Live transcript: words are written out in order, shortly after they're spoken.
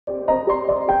灵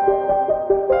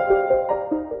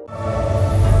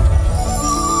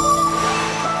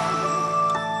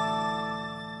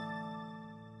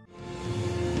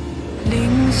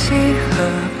溪河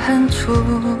畔处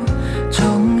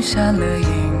种下了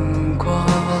因果，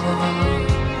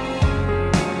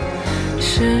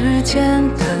世间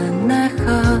的奈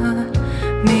何，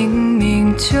冥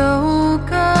冥纠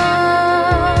葛。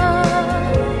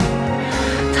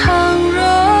倘若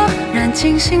燃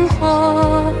尽星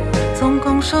火，总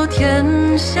拱手天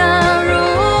下如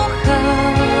何？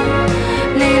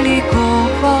历历过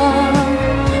往，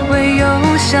唯有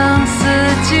相思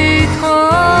寄托。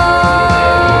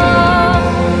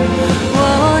我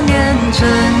念着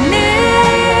你，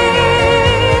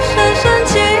深深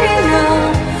寂寥，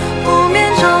无眠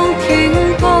中停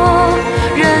泊，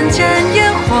人间烟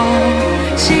火，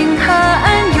星河暗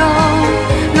涌，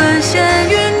沦陷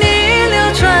于你流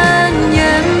转烟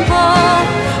波。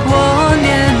我念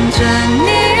着你，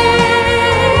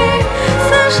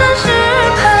三生石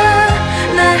畔，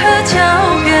奈何桥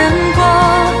边过，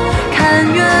看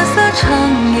月色长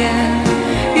夜，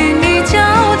与你皎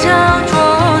皎灼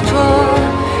灼，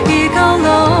一高楼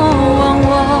忘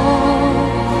我。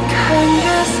看月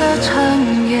色长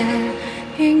夜，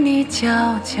与你皎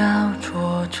皎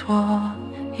灼灼，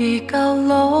一高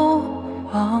楼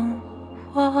忘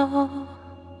我。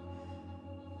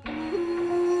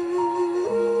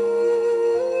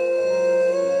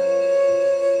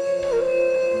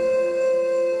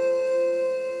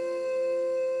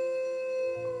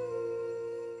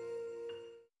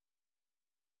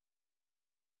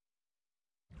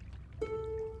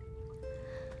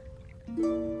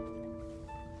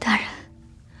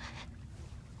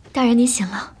大人，您醒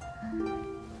了。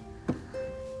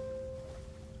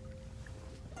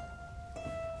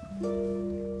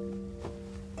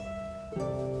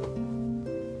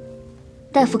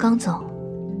大夫刚走，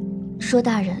说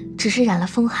大人只是染了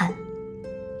风寒，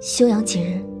休养几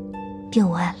日，便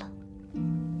无碍了。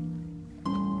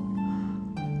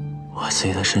我自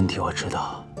己的身体我知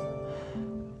道，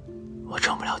我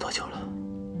撑不了多久了。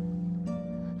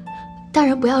大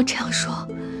人不要这样说，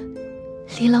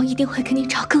琳琅一定会给你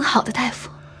找更好的大夫。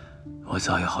我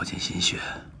早已耗尽心血，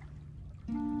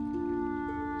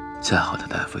再好的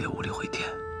大夫也无力回天。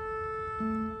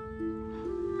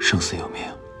生死有命，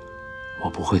我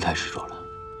不会太执着了。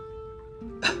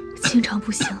京城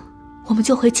不行，我们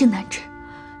就回晋南治；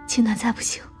晋南再不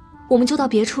行，我们就到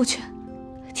别处去。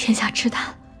天下之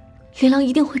大，琳琅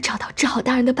一定会找到治好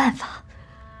大人的办法。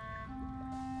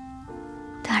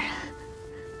大人，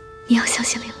你要相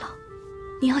信琳琅，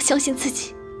你要相信自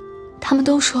己。他们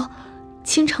都说，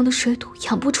京城的水土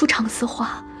养不出长丝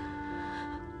花，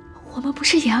我们不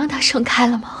是也让它盛开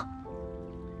了吗？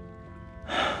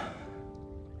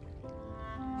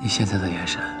你现在的眼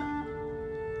神，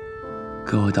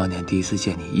跟我当年第一次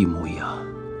见你一模一样。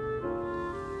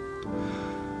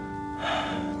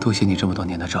多谢你这么多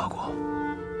年的照顾，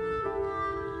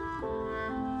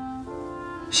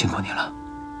辛苦你了。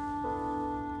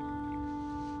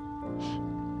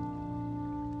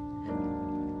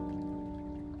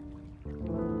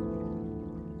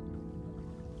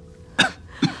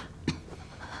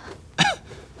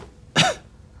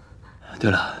对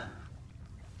了，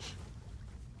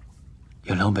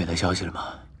有冷北的消息了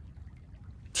吗？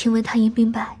听闻他因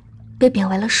兵败，被贬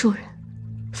为了庶人，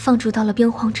放逐到了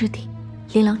边荒之地。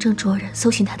琳琅正着人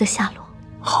搜寻他的下落。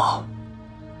好，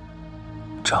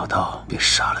找到便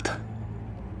杀了他。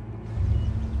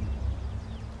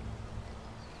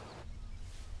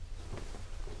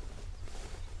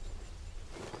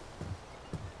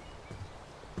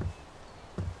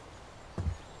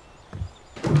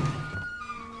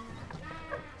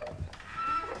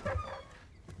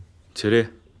起立，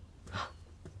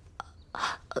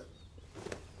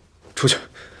出去。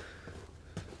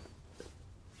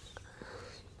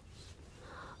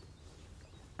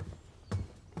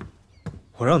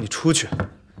我让你出去，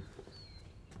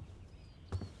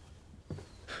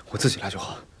我自己来就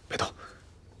好，别动。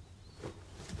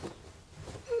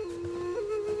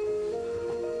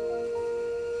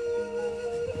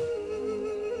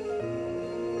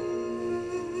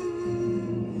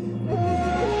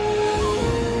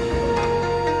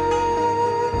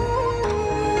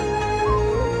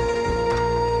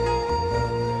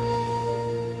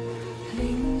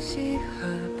灵溪河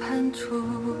畔处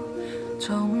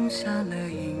种下了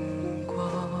因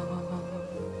果，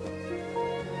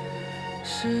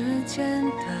世间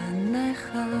的奈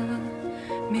何，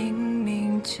冥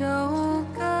冥纠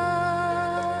葛。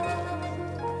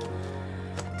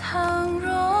倘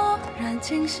若燃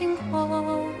尽星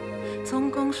火，总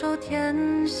拱手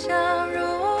天下如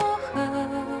何？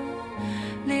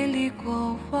历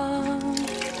过往，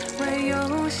唯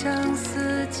有相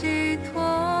思寄托。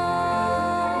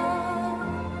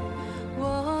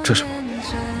这是什么？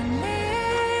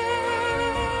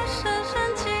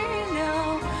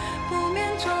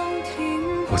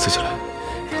我自己来。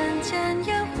人间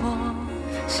烟火，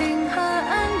星河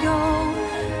暗涌，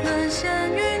沦陷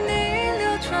于你流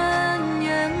转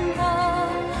烟波。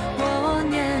我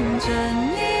念着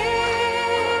你，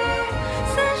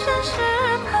三生石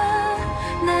畔，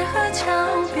奈何桥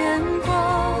边过。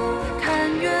看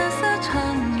月色长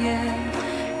夜，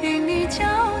与你悄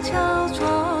悄灼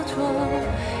灼，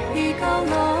一高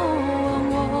楼忘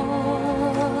我。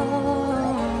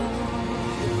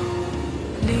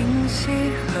灵溪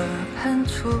河畔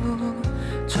处，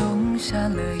种下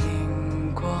了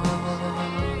因果。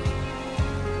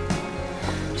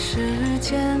世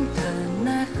间的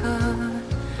奈何，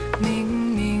明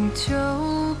明纠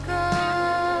葛。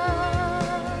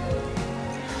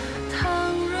倘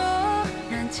若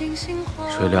燃尽星火，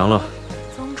水凉了，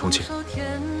重启。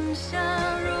天下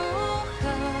如何？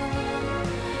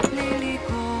历历过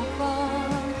往，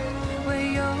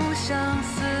唯有相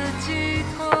思寄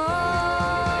托。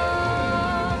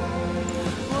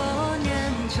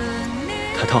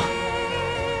太烫，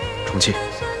重启。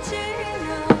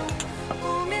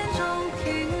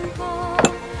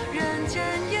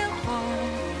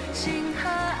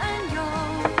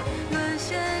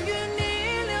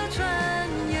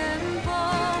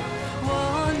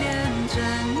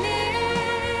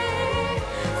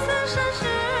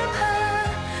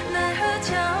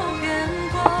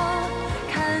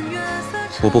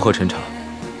我不喝陈茶，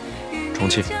重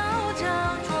启。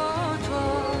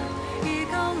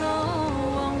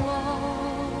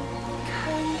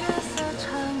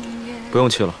不用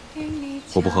气了，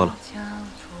我不喝了。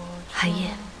韩烨，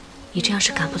你这样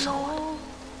是赶不走我的。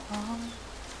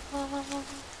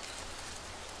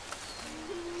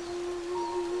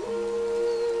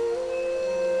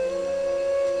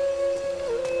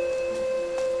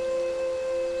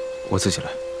我自己来。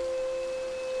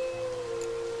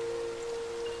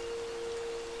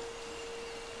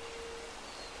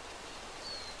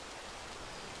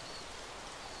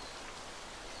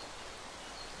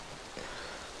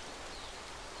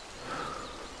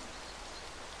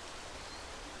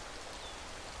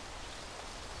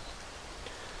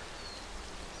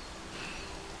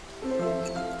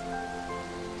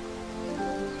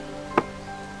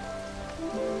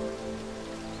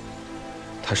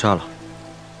他杀了。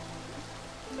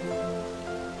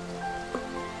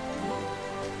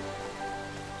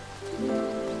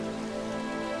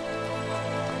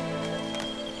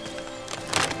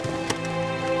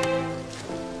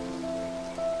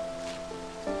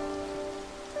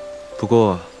不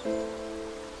过，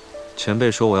前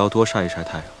辈说我要多晒一晒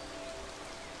太阳。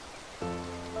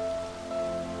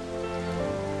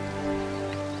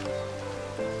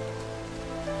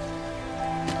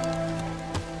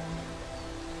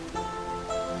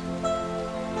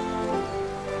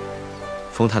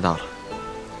风太大了。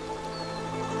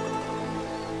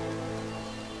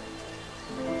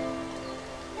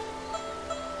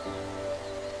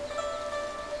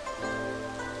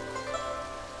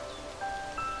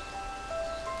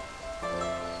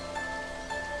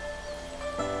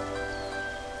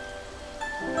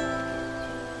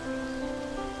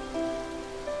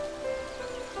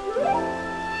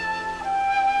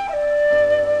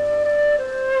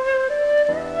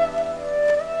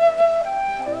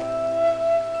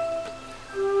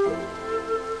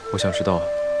我想知道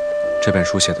这本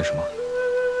书写的什么。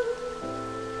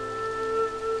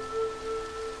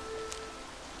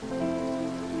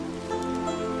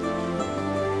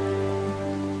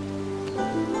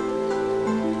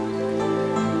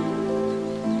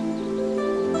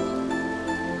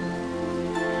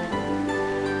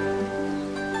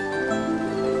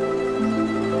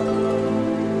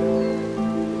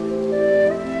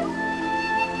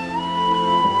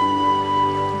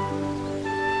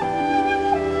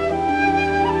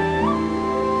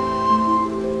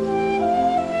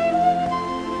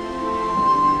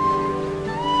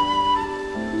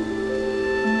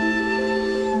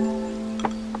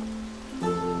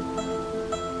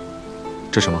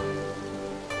这什么？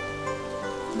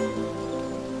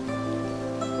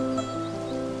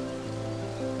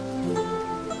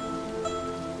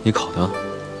你烤的？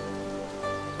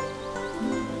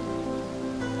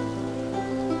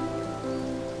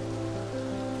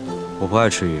我不爱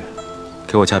吃鱼，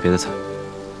给我加别的菜。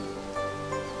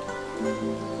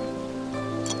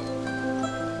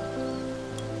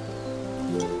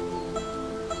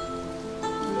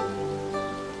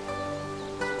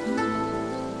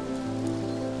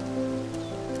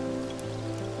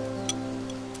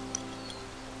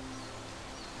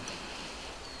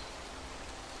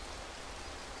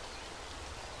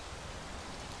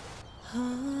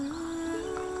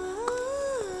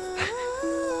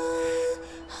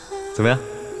怎么样？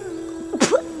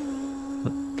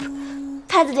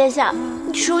太子殿下，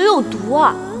你手里有毒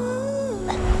啊！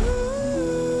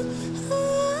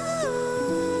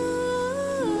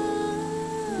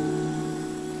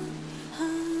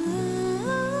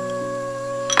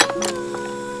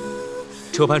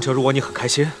这般折辱我，你很开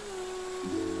心？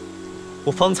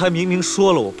我方才明明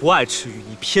说了我不爱吃鱼，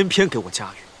你偏偏给我加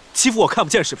鱼，欺负我看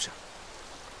不见是不是？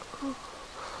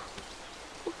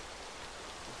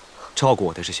照顾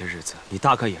我的这些日子，你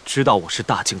大概也知道我是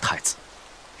大靖太子。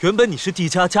原本你是帝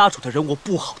家家主的人，我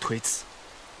不好推辞，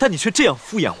但你却这样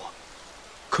敷衍我。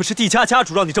可是帝家家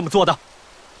主让你这么做的。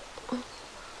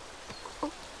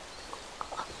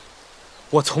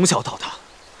我从小到大，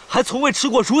还从未吃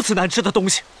过如此难吃的东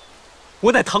西。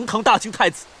我乃堂堂大靖太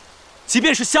子，即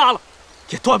便是瞎了，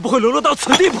也断不会沦落到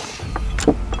此地步。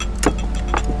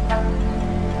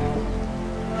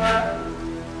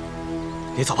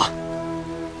你走吧，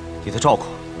你的照顾，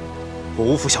我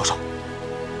无福消受。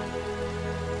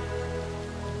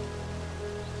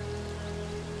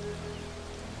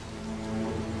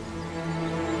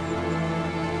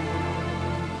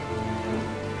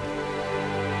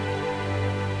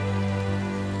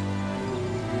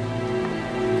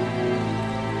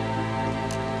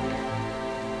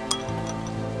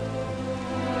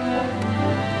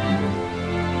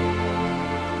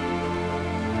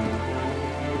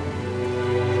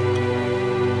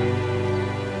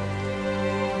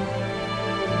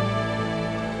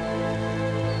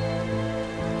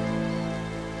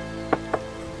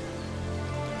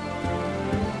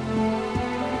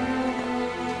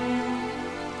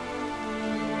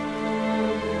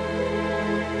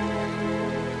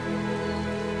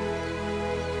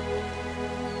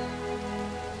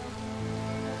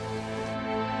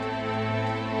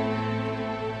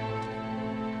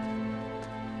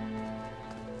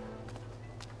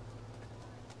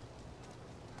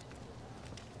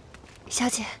小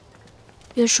姐，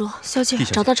渊叔，小姐，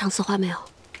找到长丝花没有？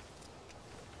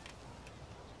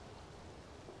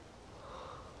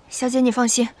小姐，你放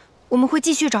心，我们会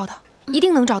继续找的，一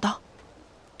定能找到。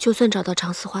就算找到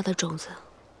长丝花的种子，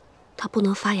它不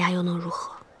能发芽又能如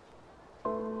何？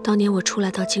当年我初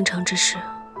来到京城之时，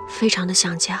非常的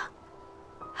想家，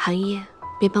韩烨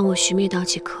便帮我寻觅到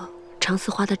几颗长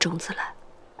丝花的种子来。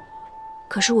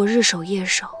可是我日守夜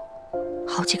守，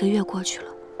好几个月过去了。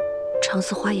长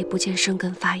丝花也不见生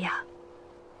根发芽，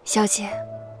小姐，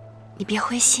你别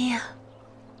灰心啊。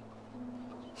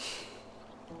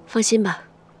放心吧，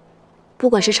不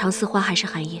管是长丝花还是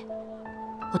寒夜，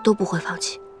我都不会放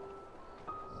弃。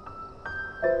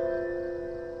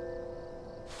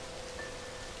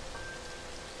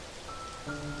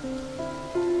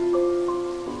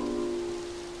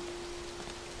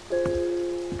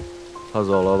他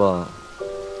走了吧？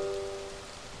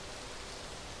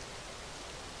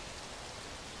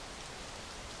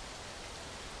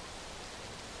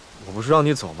我不是让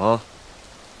你走吗？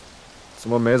怎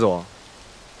么没走啊？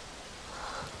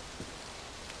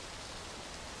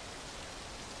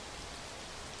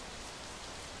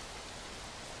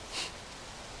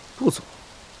不走？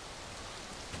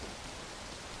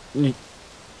你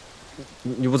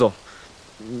不走，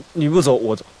你不走，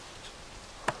我走。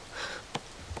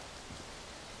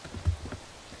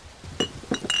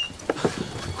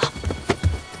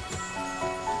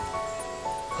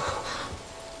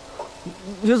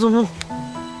你怎么？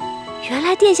原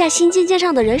来殿下心尖尖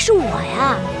上的人是我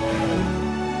呀！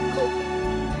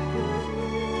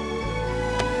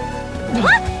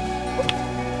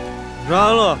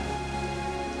然了，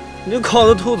你烤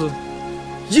的兔子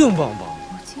硬邦邦，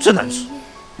真难吃。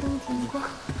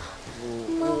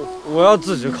我要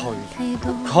自己烤鱼去，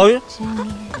烤鱼。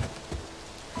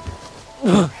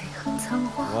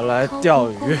我来钓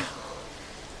鱼，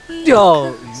钓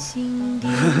鱼。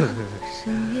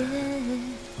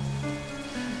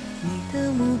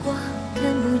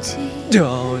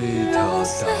钓一条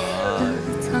大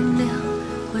鱼。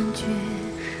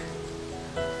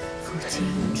负尽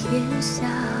天下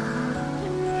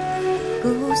不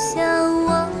相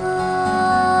忘，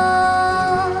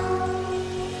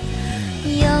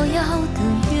遥遥的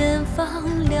远方，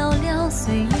寥寥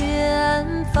岁月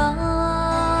安放。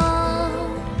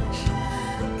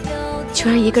居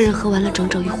然一个人喝完了整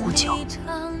整一壶酒，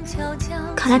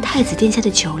看来太子殿下的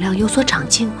酒量有所长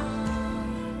进了。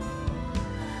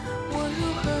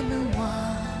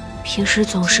平时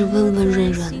总是温温润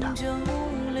润的，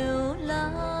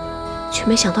却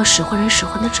没想到使唤人使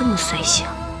唤的这么随性。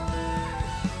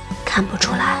看不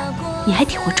出来，你还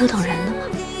挺会折腾人的嘛。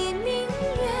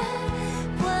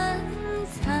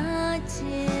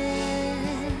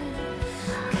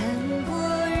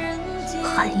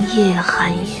寒夜，寒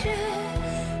夜，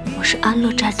我是安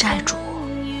乐寨寨主，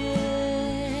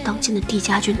当今的帝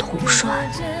家军统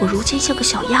帅，我如今像个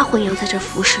小丫鬟一样在这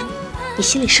服侍你，你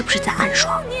心里是不是在暗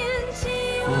爽？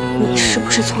你是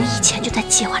不是从以前就在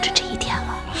计划着这一天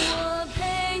了？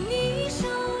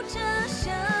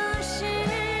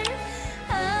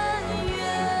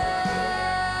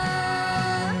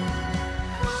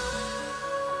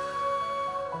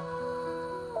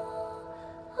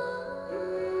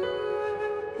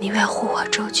你为护我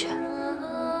周全，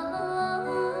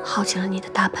耗尽了你的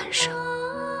大半生，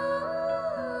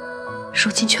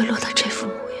如今却落得这副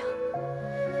模样。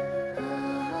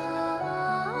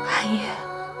寒夜，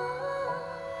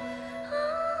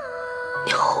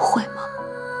你后悔吗？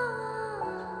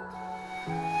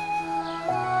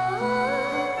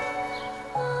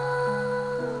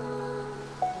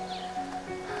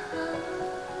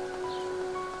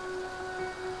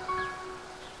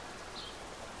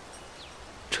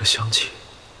这香气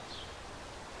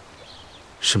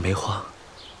是梅花，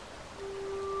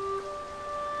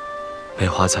梅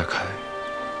花再开，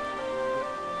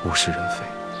物是人非。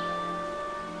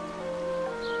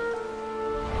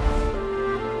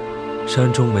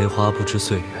山中梅花不知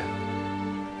岁月，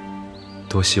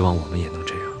多希望我们也能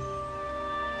这样。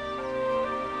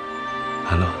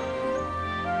安乐，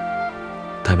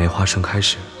待梅花盛开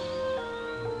时，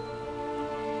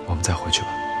我们再回去吧。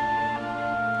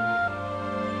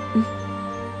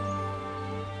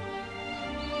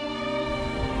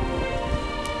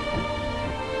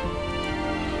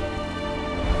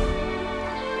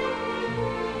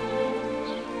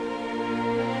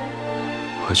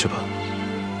回去吧，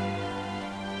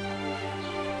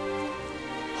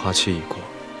花期已过，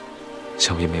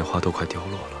想必梅花都快凋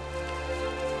落了。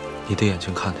你的眼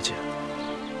睛看得见，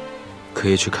可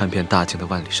以去看遍大靖的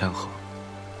万里山河。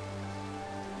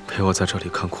陪我在这里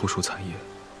看枯树残叶，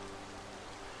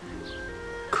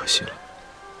可惜了。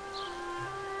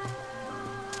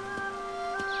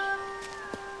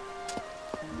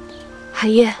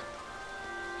寒夜，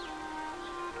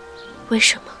为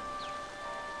什么？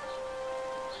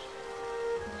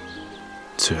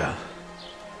子元，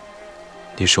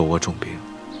你手握重兵，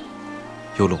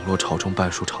又笼络朝中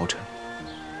半数朝臣，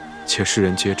且世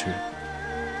人皆知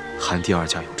韩帝二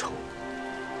家有仇。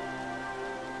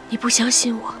你不相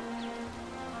信我？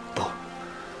不，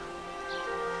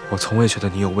我从未觉得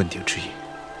你有问鼎之意。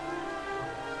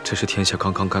这是天下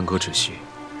刚刚干戈止息，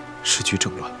时局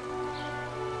正乱，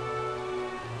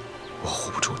我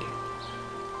护不住你。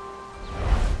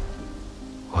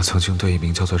我曾经对一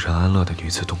名叫做任安乐的女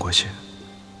子动过心。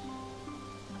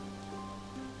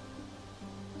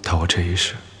但我这一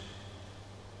世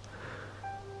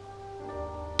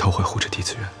都会护着帝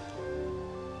子元，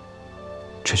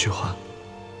这句话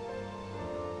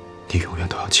你永远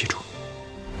都要记住。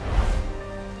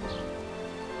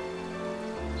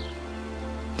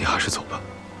你还是走吧。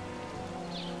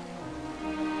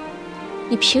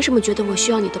你凭什么觉得我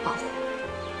需要你的保护？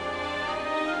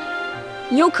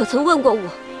你又可曾问过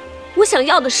我，我想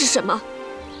要的是什么？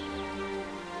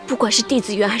不管是帝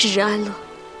子元还是任安乐，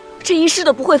这一世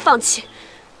都不会放弃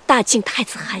大靖太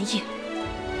子韩烨。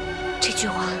这句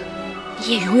话你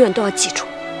也永远都要记住。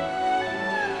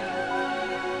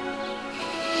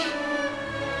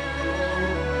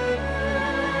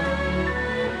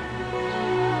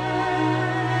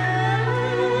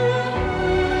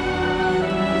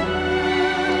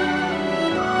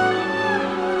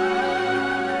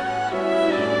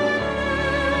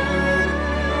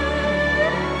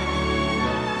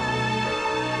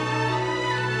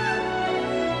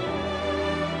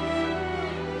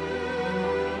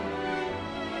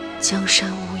江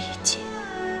山无一尽，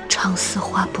长丝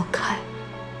花不开。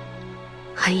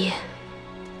寒夜，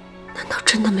难道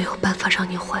真的没有办法让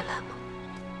你回来吗？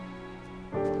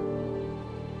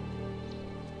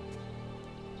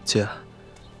姐，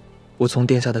我从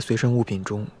殿下的随身物品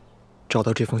中找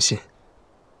到这封信，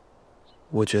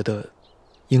我觉得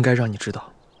应该让你知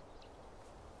道。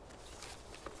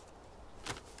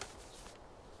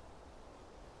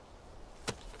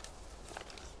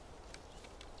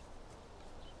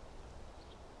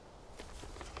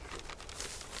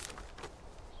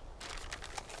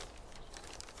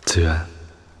子元，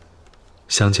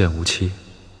相见无期，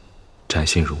展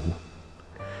信如晤。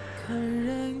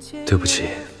对不起，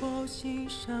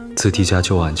自帝家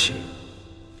旧案起，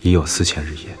已有4000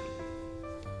日夜。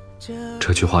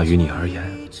这句话于你而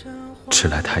言，迟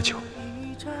来太久。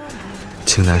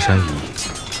青南山已矣，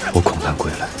我恐难归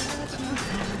来。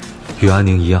与安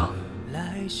宁一样，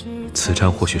此战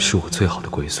或许是我最好的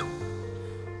归宿。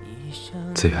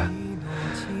子元，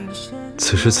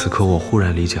此时此刻，我忽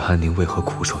然理解安宁为何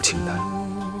苦守青南。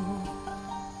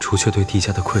除却对帝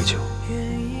家的愧疚，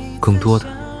更多的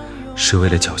是为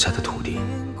了脚下的土地、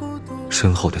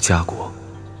身后的家国、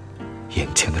眼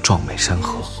前的壮美山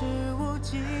河。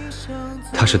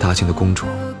她是大晋的公主、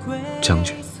将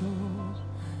军，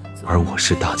而我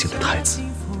是大晋的太子。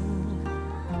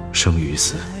生于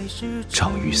斯，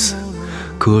长于斯，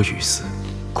歌于斯，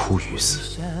哭于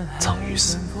斯，葬于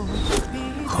斯，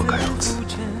何该如此？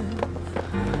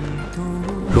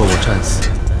若我战死，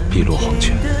必落黄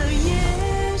泉，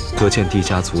得见帝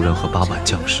家族人和8万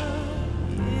将士。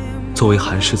作为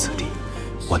韩氏子弟，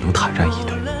我能坦然以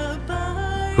对；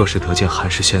若是得见韩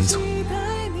氏先祖，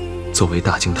作为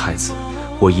大晋太子，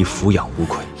我亦抚养无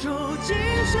愧。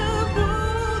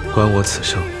观我此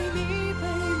生，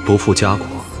不负家国，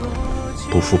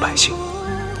不负百姓，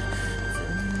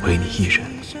唯你一人，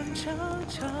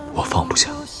我放不下。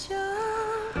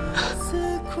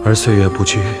而岁月不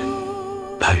居，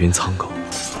白云苍狗。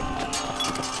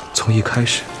从一开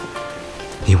始，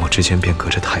你我之间便隔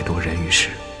着太多人与事，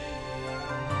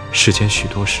世间许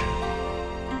多事，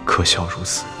可笑如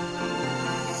斯。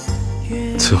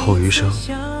此后余生，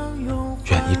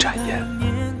愿你展颜，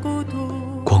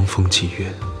光风霁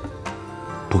月，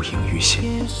不盈于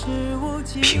心，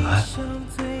平安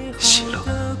喜乐。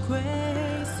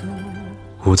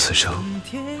吾此生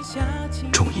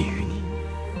重义于你，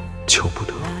求不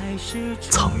得，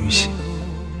藏于心，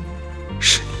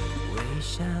是你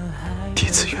帝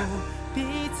子元，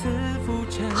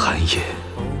寒夜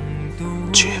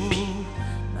绝壁。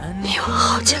你我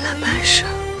耗尽了半生，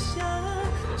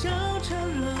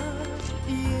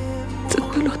怎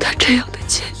会落到这样的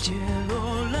结局？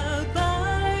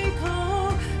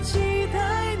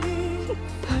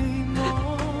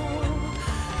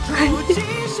寒夜，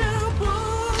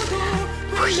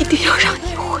我一定要让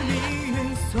你回来。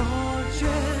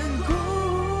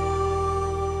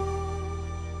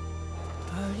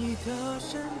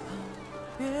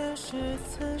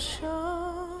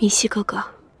明熙哥哥，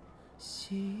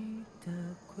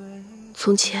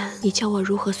从前你教我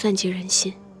如何算计人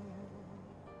心，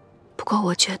不过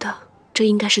我觉得这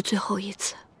应该是最后一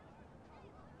次。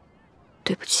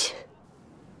对不起。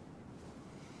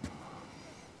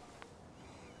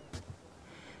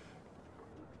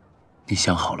你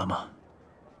想好了吗？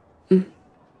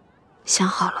想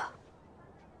好了。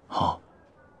好，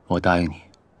我答应你。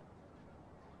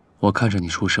我看着你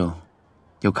出生，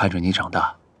又看着你长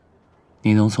大，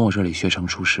你能从我这里学成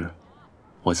出师，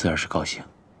我自然是高兴。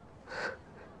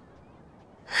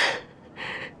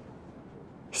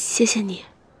谢谢你。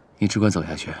你只管走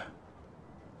下去，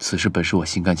此事本是我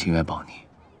心甘情愿帮你。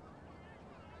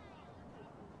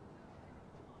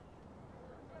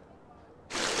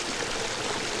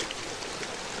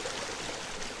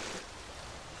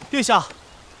殿下，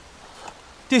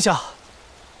殿下，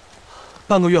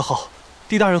半个月后，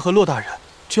狄大人和骆大人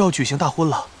就要举行大婚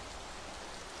了。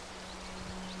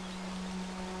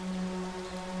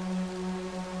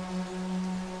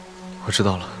我知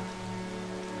道了。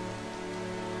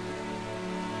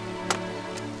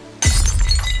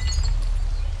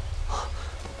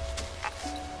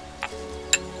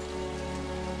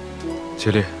接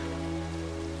力，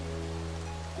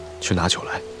去拿酒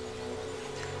来。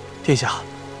殿下，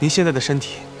您现在的身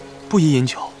体不宜饮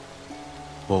酒。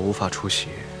我无法出席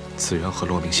子元和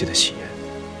洛明熙的喜宴，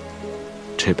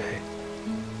这杯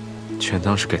全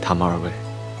当是给他们2位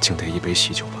敬的一杯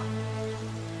喜酒吧。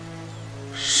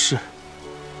是。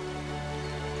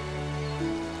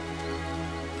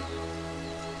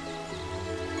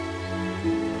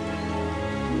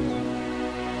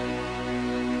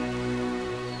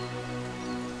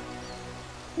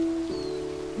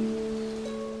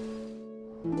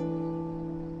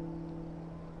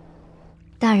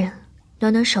大人，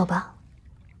暖暖手吧。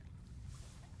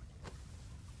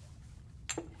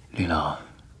琳琅，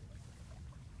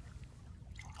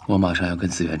我马上要跟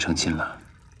子元成亲了。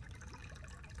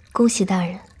恭喜大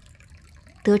人，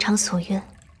得偿所愿。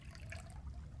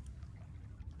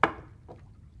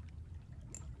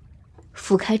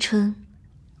甫开春，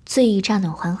最宜乍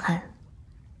暖还寒。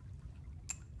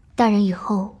大人以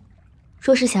后，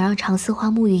若是想让长丝花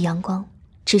沐浴阳光，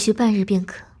只需半日便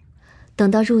可。等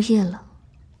到入夜了，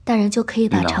大人就可以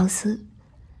把长丝。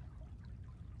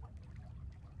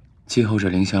今后这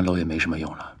凌香楼也没什么用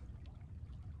了。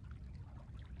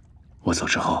我走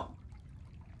之后，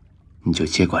你就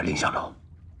接管凌香楼，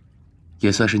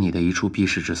也算是你的一处避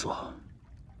世之所。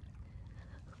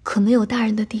可没有大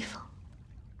人的地方，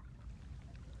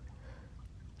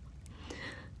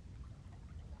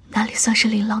哪里算是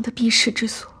琳琅的避世之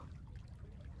所？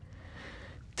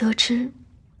得知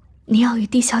你要与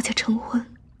帝小姐成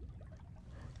婚，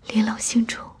琳琅心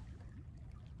中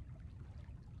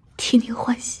替您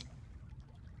欢喜。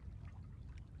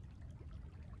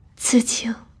此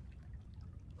情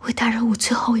为大人舞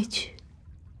最后一曲，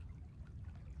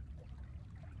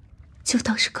就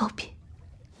当是告别。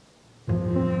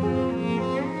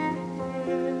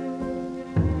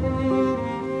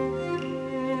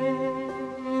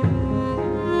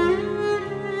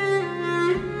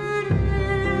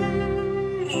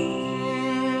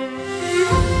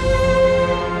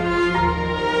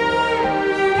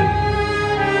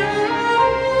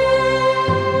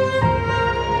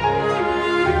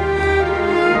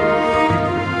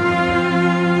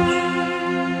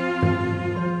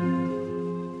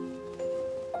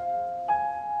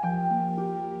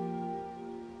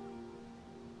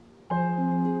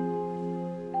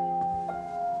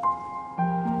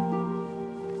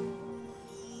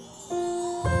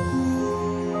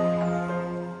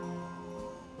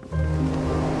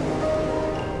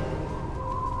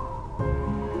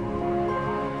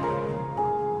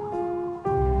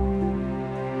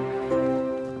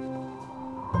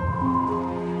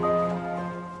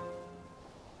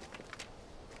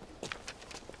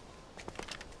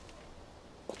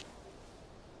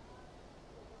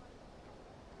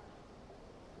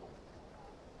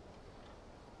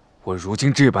我如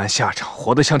今这般下场，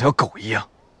活得像条狗一样，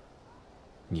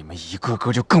你们一个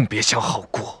个就更别想好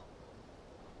过。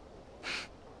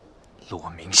罗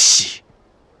明熙。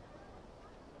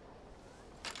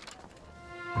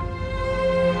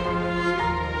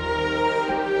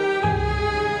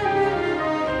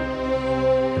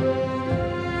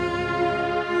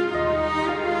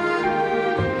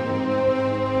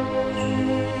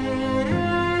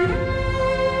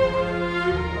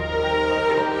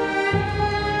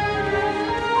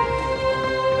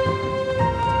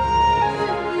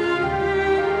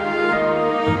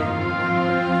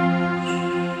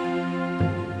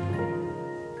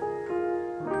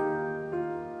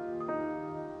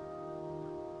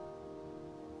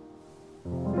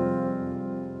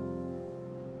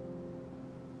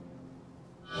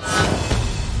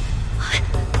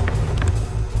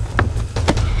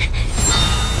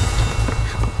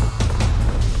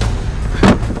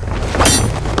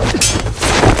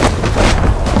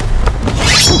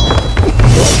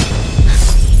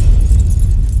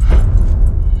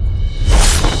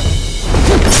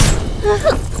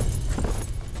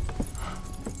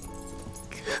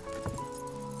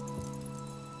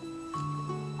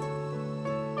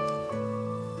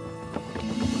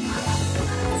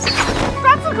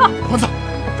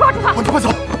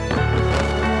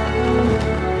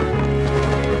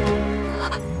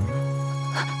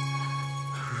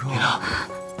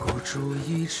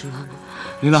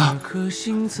琳琅，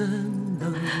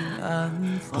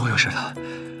不会有事的，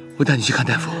我带你去看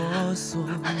大夫。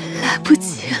来不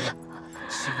及了，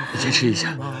你坚持一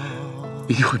下，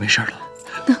一定会没事的。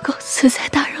能够死在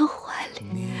大人怀里，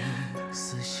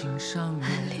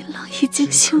琳琅已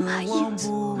经心满意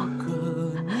足。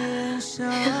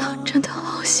琳琅真的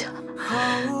好想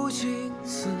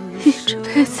一直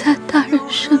陪在大人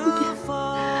身边，我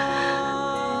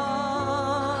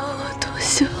多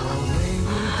希望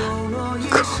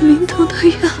孔明灯的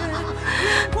愿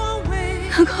望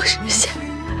能够实现，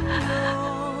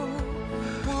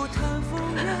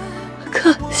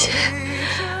可惜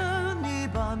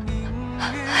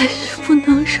还是不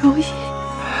能如意。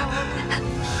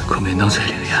孔明灯最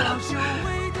灵验了，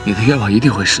你的愿望一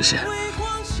定会实现，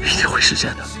一定会实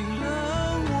现的。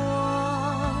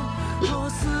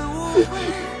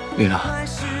琳琅，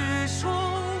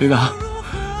琳琅。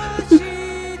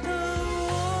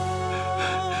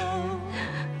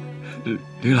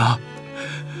琳琅，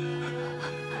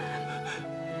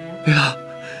琳琅，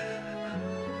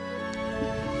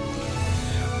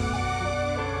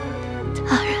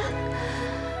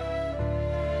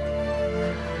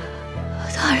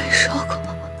大人说过，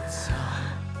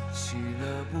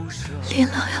琳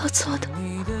琅要做的，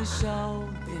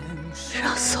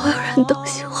让所有人都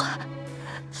喜欢，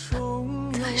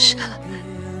但是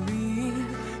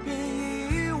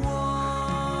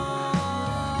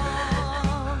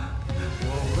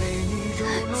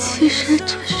其实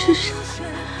这世上，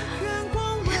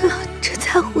琳琅只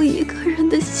在乎一个人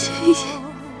的心意。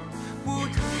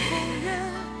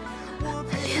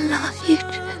琳琅一直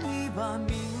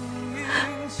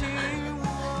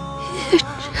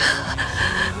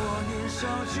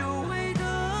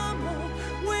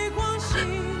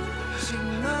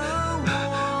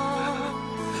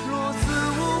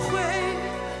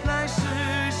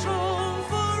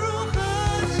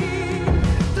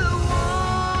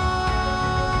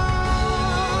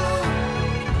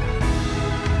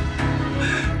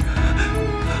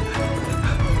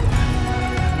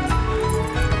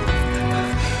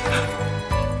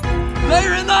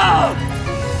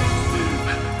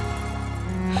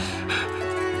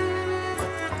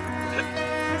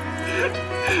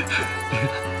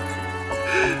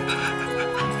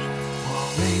我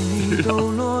为你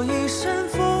抖落一身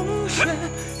风雪，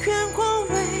愿光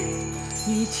为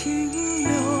你停留。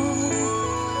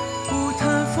不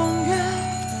谈风月，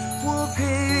我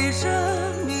陪着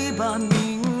你把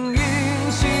命运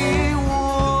系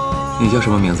握。你叫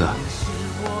什么名字？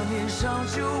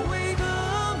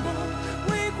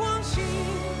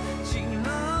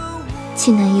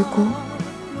济南一孤，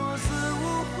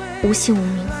无姓无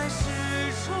名，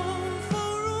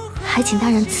还请大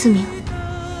人赐名。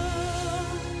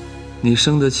你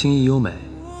生得清逸优美，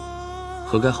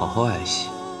何该好好爱惜？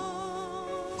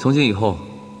从今以后，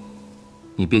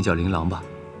你便叫琳琅吧。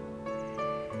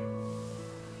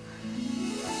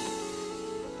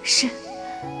是。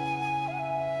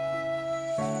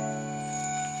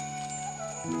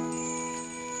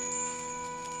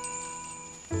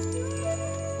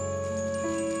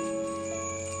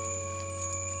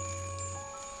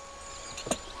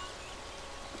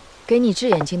给你治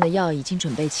眼睛的药已经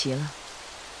准备齐了，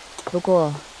不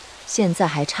过现在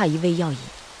还差一味药引。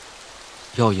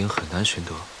药引很难寻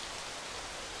得。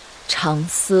长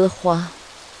丝花，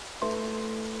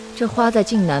这花在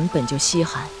晋南本就稀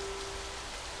罕，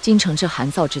京城这寒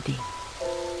燥之地，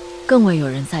更未有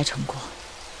人栽成过。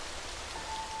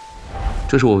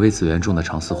这是我为紫园种的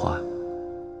长丝花。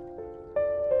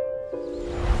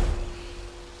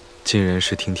尽人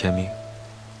事听天命，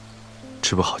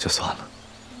治不好就算了。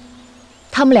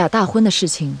他们俩大婚的事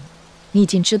情，你已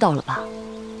经知道了吧？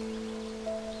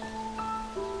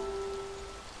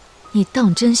你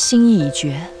当真心意已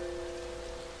决？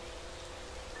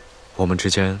我们之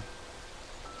间，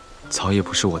早已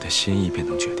不是我的心意便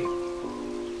能决定。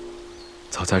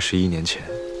早在11年前，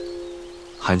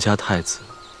韩家太子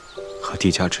和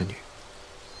帝家之女，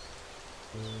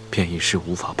便已是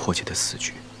无法破解的死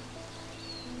局。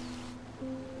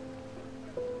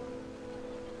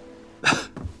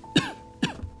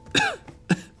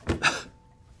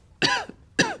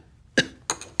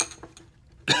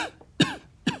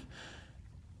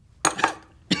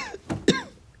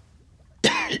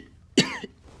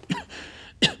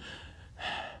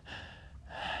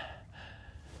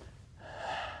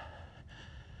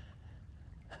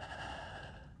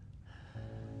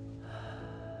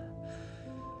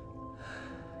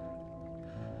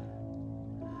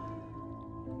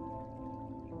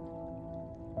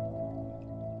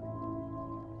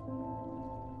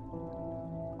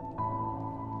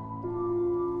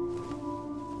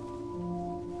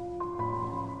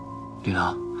琳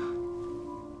琅，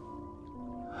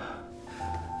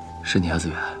是你啊，紫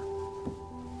园。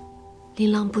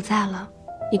琳琅不在了，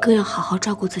你更要好好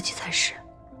照顾自己才是。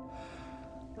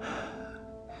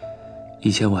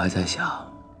以前我还在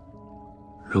想，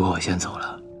如果我先走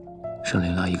了，剩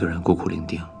琳琅一个人孤苦伶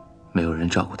仃，没有人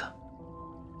照顾她。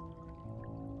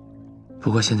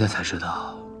不过现在才知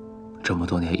道，这么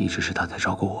多年一直是她在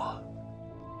照顾我。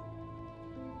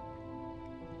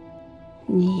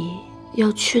你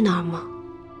要去哪儿吗？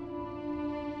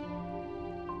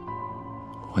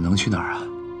我能去哪儿啊？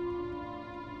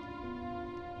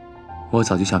我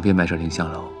早就想变卖这凌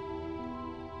香楼，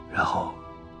然后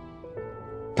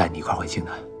带你一块回京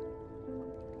南。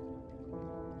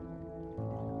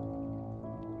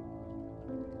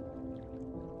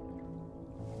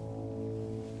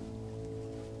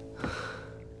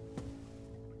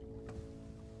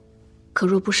可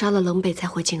若不杀了冷北再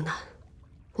回京南，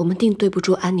我们定对不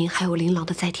住安宁还有琳琅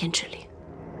的在天之灵。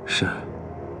是，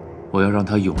我要让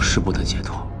他永世不得解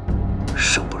脱，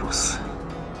生不如死。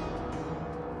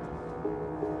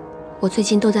我最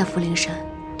近都在福陵山，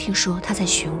听说他在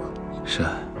寻我。是，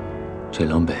这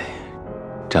冷北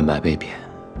战败被贬，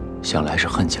想来是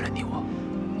恨起了你我，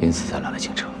因此才来了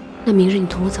京城。那明日你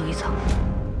同我走一走。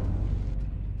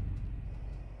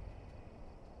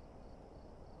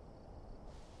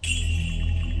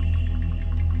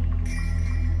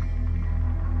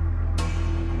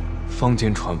坊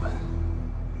间传闻，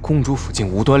公主府近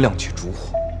无端亮起烛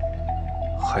火，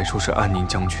还说是安宁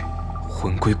将军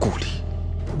魂归故里。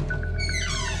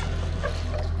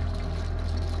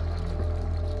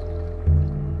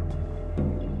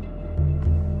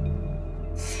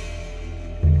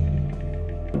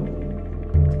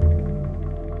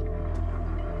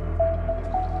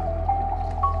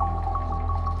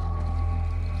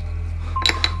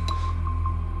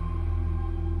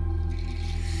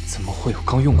怎么会有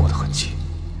刚用过的痕迹？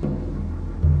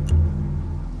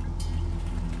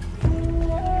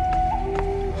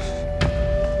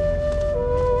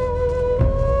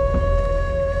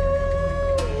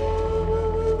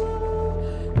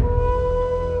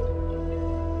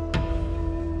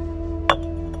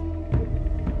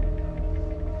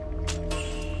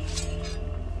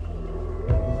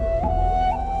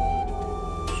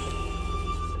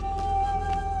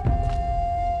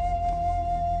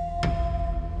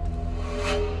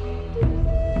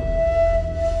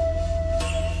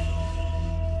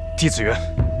帝子元，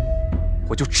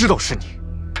我就知道是你。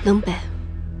冷北，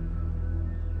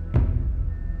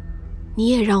你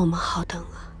也让我们好等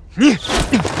啊！你，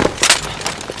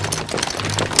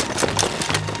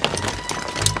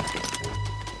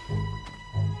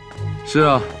是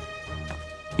啊，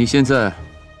你现在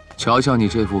瞧瞧你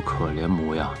这副可怜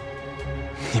模样。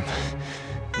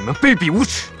你们卑鄙无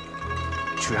耻，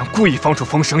居然故意放出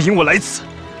风声引我来此！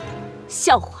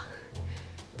笑话！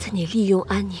在你利用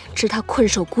安宁致他困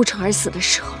守孤城而死的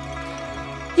时候，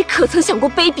你可曾想过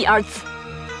卑鄙二字？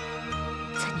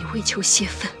在你为求泄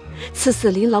愤，刺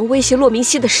死琳琅威胁洛明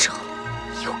熙的时候，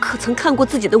又可曾看过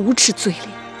自己的无耻嘴脸？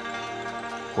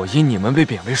我因你们被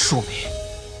贬为庶民，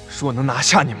若能拿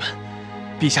下你们，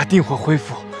陛下定会恢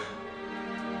复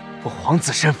我皇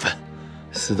子身份。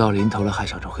死到临头了还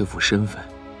想着恢复身份，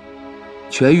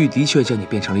痊愈的确将你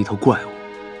变成了一头怪物。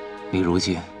你如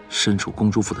今身处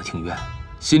公主府的庭院，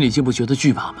心里竟不觉得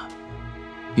惧怕吗？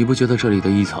你不觉得这里的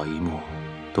一草一木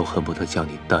都恨不得将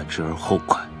你弹之而后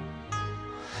快？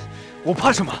我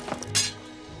怕什么？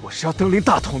我是要登临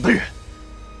大统的人。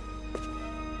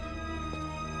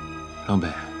冷北，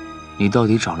你到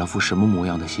底长了副什么模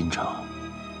样的心肠？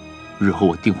日后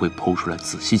我定会剖出来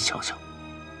仔细瞧瞧。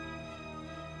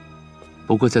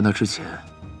不过在那之前，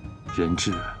人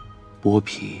质、剥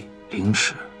皮、凌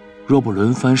迟，若不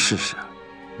轮番试试，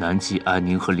难及安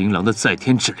宁和琳琅的在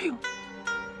天之灵。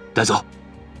带走。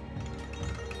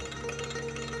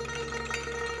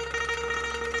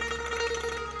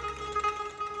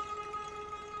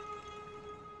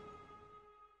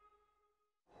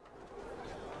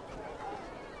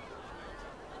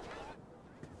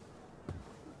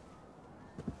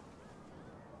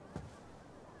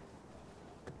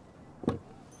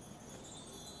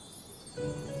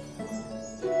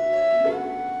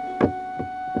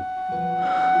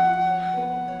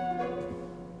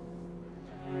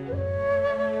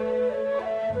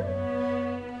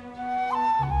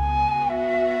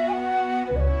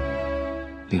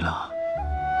琳琅，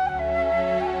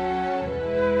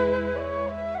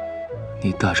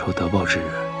你大仇得报之日，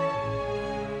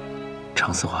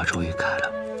长思华终于开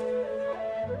了。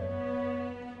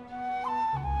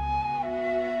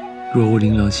若无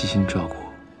琳琅细心照顾，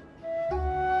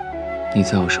你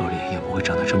在我手里也不会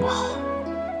长得这么好。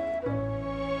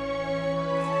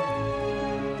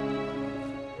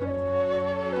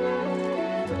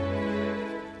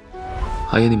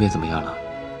阿爷那边怎么样了？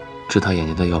治他眼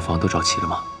睛的药方都找齐了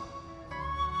吗？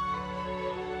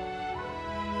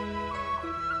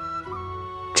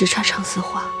只差长思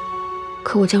华，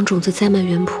可我将种子栽满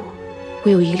园圃，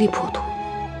未有一粒破土。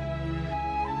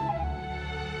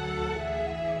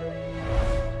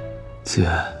子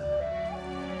元，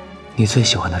你最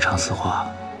喜欢的长思华，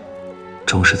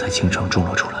终是在京城种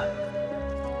了出来。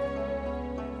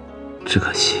只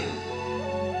可惜，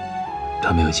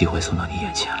他没有机会送到你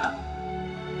眼前了。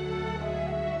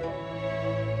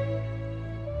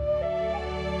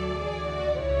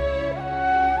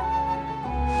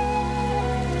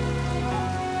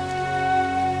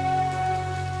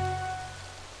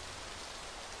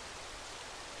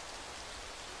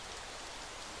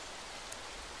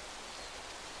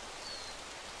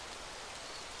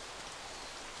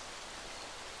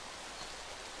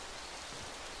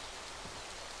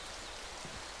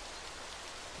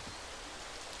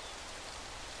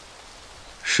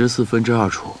14分之2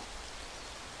处。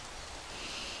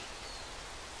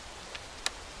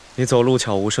你走路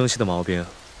悄无声息的毛病，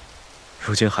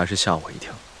如今还是吓我一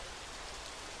跳。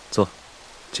坐，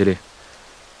吉利，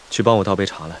去帮我倒杯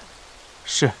茶来。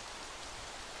是。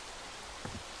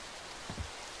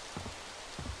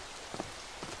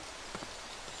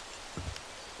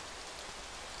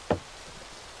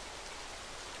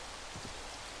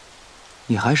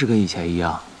你还是跟以前一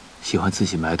样，喜欢自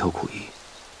己埋头苦役。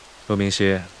洛明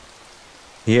熙，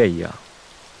你也一样，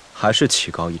还是棋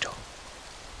高一筹。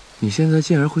你现在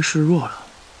竟然会示弱了，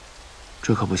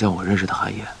这可不像我认识的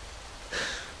韩烨。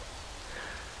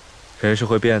人是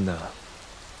会变的，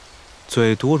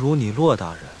最多如你骆大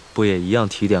人，不也一样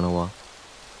提点了我？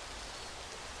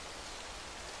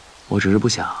我只是不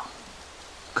想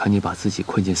看你把自己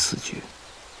困进死局。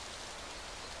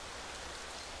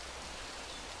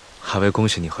还未恭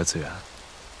喜你和子元。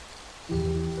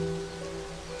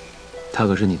她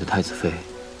可是你的太子妃，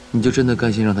你就真的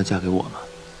甘心让她嫁给我吗？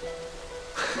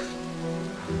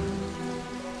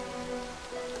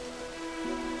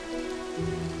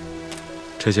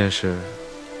这件事，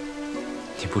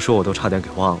你不说我都差点给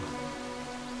忘了，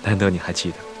难得你还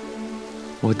记得。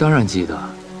我当然记得，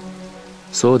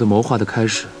所有的谋划的开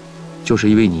始，就是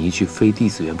因为你一句非帝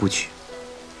子元不娶，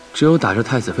只有打着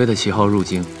太子妃的旗号入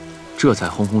京，这才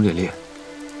轰轰烈烈。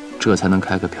这才能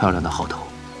开个漂亮的好头。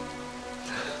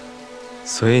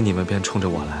所以你们便冲着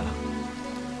我来了。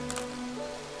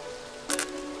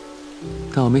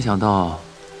但我没想到，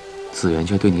子元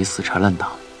却对你死缠烂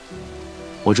打。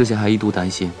我之前还一度担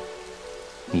心，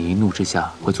你一怒之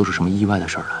下会做出什么意外的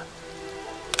事儿来，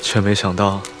却没想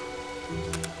到，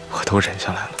我都忍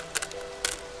下来了。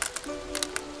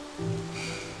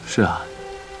是啊，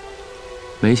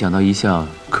没想到一向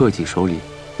克己守礼、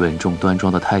稳重端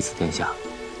庄的太子殿下，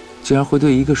竟然会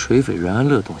对一个水匪任安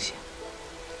乐动心。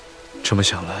这么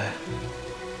想来，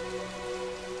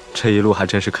这一路还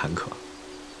真是坎坷。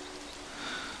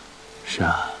是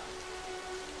啊。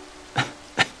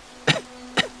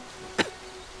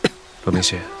罗明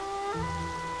熙，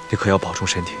你可要保重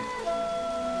身体，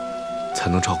才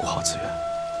能照顾好子元。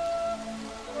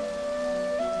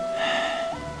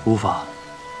无妨，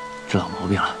这老毛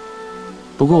病了。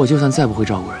不过我就算再不会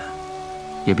照顾人，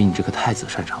也比你这个太子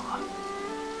擅长啊。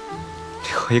你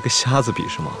和一个瞎子比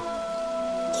是吗？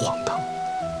荒唐！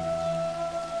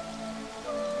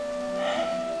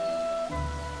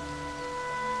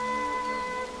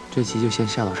这棋就先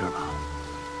下到这儿吧。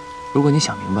如果你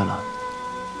想明白了，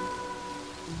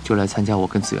就来参加我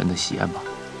跟子元的喜宴吧。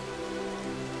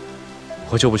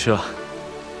我就不去了。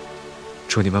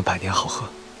祝你们百年好合。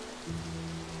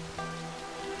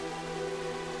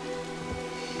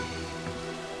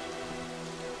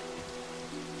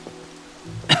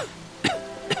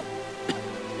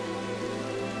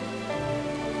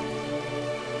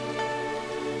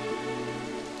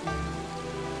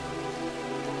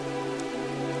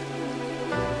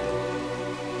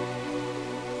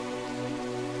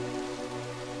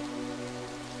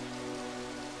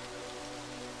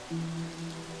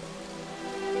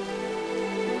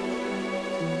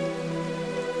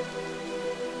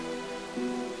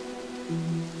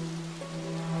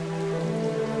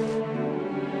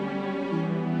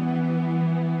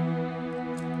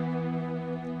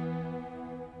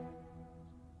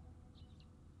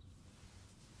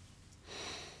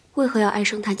为何要唉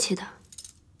声叹气的？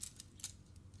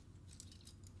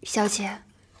小姐，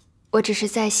我只是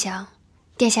在想，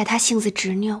殿下他性子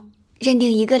执拗，认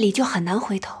定一个理就很难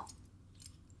回头。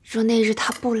若那日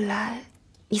他不来，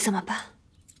你怎么办？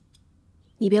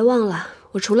你别忘了，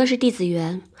我除了是帝子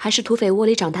元，还是土匪窝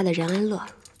里长大的任安乐。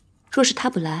若是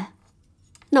他不来，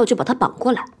那我就把他绑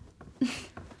过来。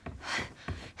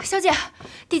小姐，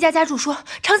帝家家主说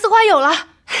长丝花有了，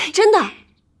真的。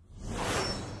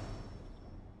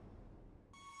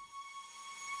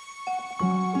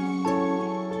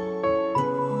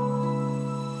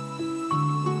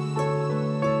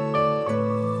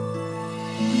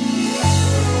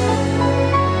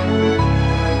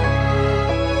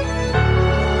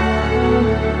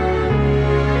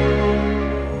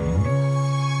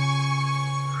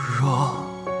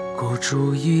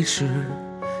主一掷，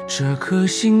这颗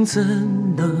心怎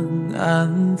能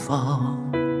安放？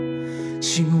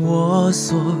倾我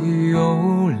所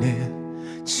有，猎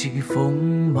起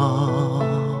锋芒。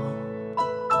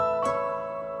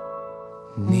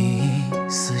你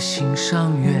似心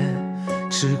上月，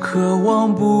只渴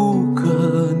望不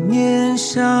可念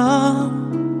想。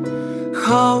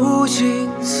耗尽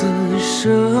此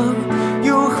生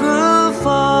又何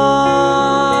妨？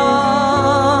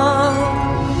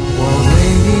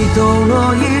抖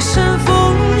落一身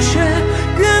风雪，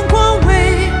愿光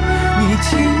为你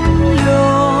停留。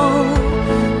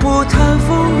不谈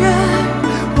风月，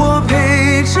我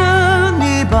陪着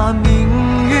你把命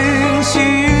运紧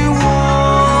握。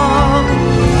你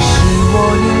是我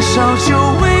年少久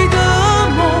违的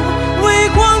梦，微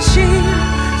光倾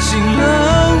醒了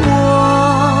我。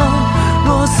若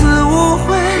此无悔，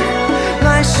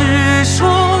来世重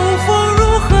逢如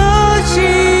何记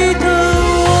得？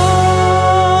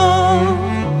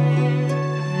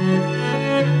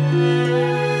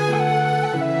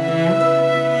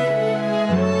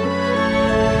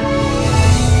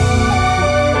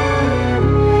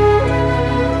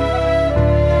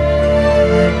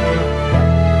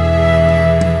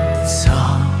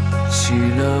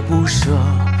不舍，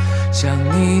将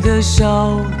你的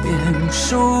笑脸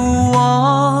守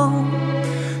望，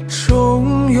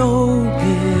终有别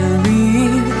离，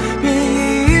别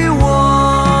遗忘。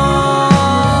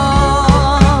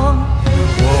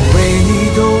我为你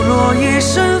抖落一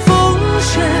身风雪，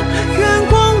愿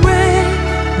光为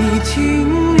你停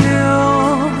留。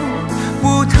不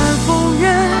谈风月，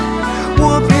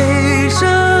我陪着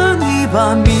你把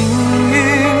命运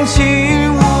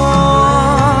紧握。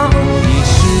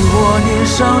年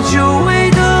少久违